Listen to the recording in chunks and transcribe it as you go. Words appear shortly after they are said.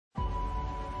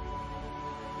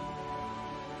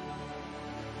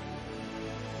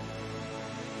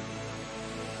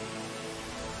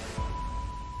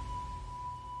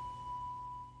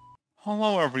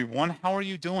Hello everyone, how are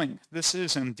you doing? This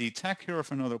is MD Tech here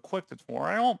with another quick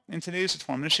tutorial. In today's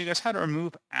tutorial, I'm going to show you guys how to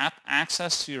remove app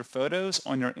access to your photos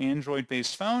on your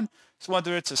Android-based phone. So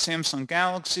whether it's a Samsung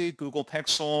Galaxy, Google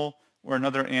Pixel, or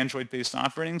another Android-based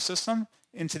operating system,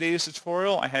 in today's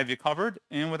tutorial I have you covered.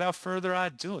 And without further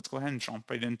ado, let's go ahead and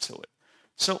jump right into it.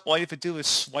 So all you have to do is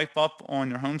swipe up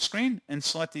on your home screen and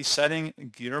select the Setting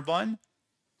Gear button.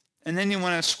 And then you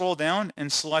want to scroll down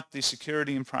and select the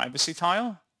Security and Privacy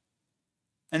tile.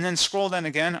 And then scroll down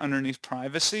again underneath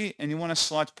Privacy, and you want to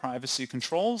select Privacy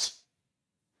Controls.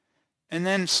 And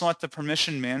then select the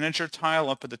Permission Manager tile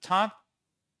up at the top.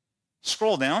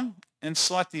 Scroll down and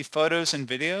select the Photos and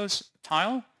Videos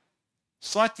tile.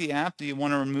 Select the app that you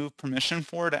want to remove permission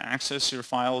for to access your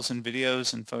files and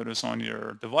videos and photos on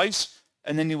your device.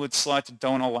 And then you would select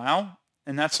Don't Allow,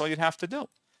 and that's all you'd have to do.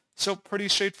 So pretty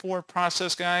straightforward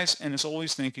process, guys, and as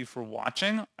always, thank you for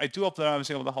watching. I do hope that I was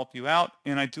able to help you out,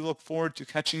 and I do look forward to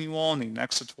catching you all in the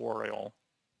next tutorial.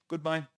 Goodbye.